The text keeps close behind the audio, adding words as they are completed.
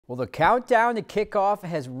Well, the countdown to kickoff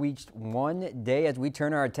has reached one day as we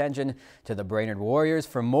turn our attention to the Brainerd Warriors.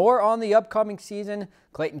 For more on the upcoming season,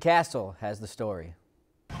 Clayton Castle has the story.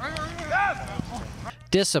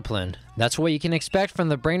 Discipline. That's what you can expect from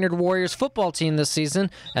the Brainerd Warriors football team this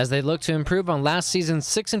season as they look to improve on last season's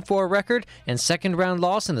 6-4 record and second-round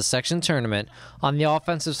loss in the section tournament. On the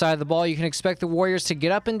offensive side of the ball, you can expect the Warriors to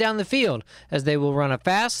get up and down the field as they will run a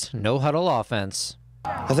fast, no-huddle offense.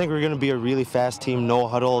 I think we're going to be a really fast team, no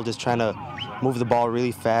huddle, just trying to move the ball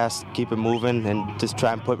really fast, keep it moving, and just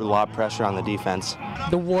try and put a lot of pressure on the defense.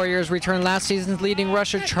 The Warriors return last season's leading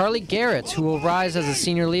rusher Charlie Garrett, who will rise as a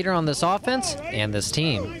senior leader on this offense and this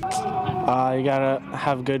team. You got to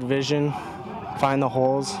have good vision, find the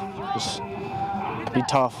holes, just be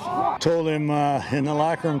tough. Told him in the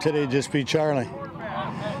locker room today, just be Charlie.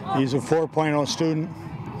 He's a 4.0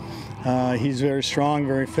 student. He's very strong,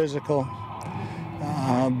 very physical.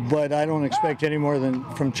 But I don't expect any more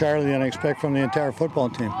from Charlie than I expect from the entire football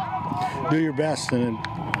team. Do your best, and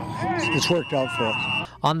it's worked out for us.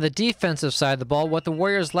 On the defensive side of the ball, what the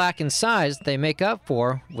Warriors lack in size, they make up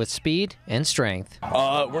for with speed and strength.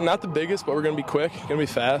 We're not the biggest, but we're going to be quick, going to be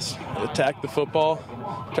fast, attack the football,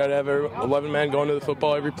 try to have 11 men going to the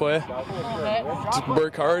football every play. Just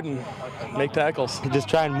work hard and make tackles. Just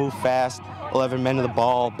try and move fast, 11 men to the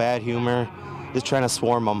ball, bad humor, just trying to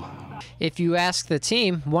swarm them. If you ask the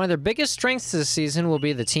team, one of their biggest strengths this season will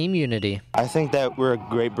be the team unity. I think that we're a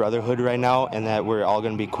great brotherhood right now and that we're all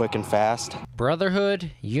going to be quick and fast.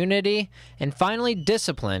 Brotherhood, unity, and finally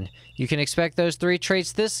discipline. You can expect those three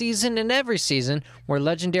traits this season and every season where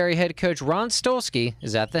legendary head coach Ron Stolsky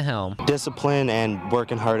is at the helm. Discipline and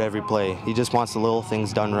working hard every play. He just wants the little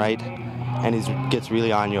things done right, and he gets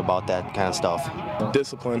really on you about that kind of stuff.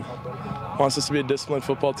 Discipline. Wants us to be a disciplined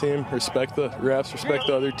football team, respect the refs, respect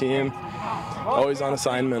the other team, always on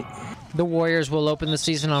assignment. The Warriors will open the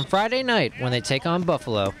season on Friday night when they take on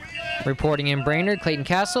Buffalo. Reporting in Brainerd, Clayton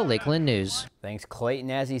Castle, Lakeland News. Thanks, Clayton.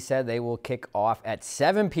 As he said, they will kick off at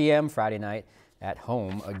 7 p.m. Friday night at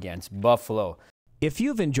home against Buffalo. If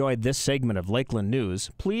you've enjoyed this segment of Lakeland News,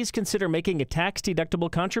 please consider making a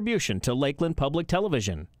tax-deductible contribution to Lakeland Public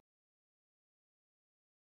Television.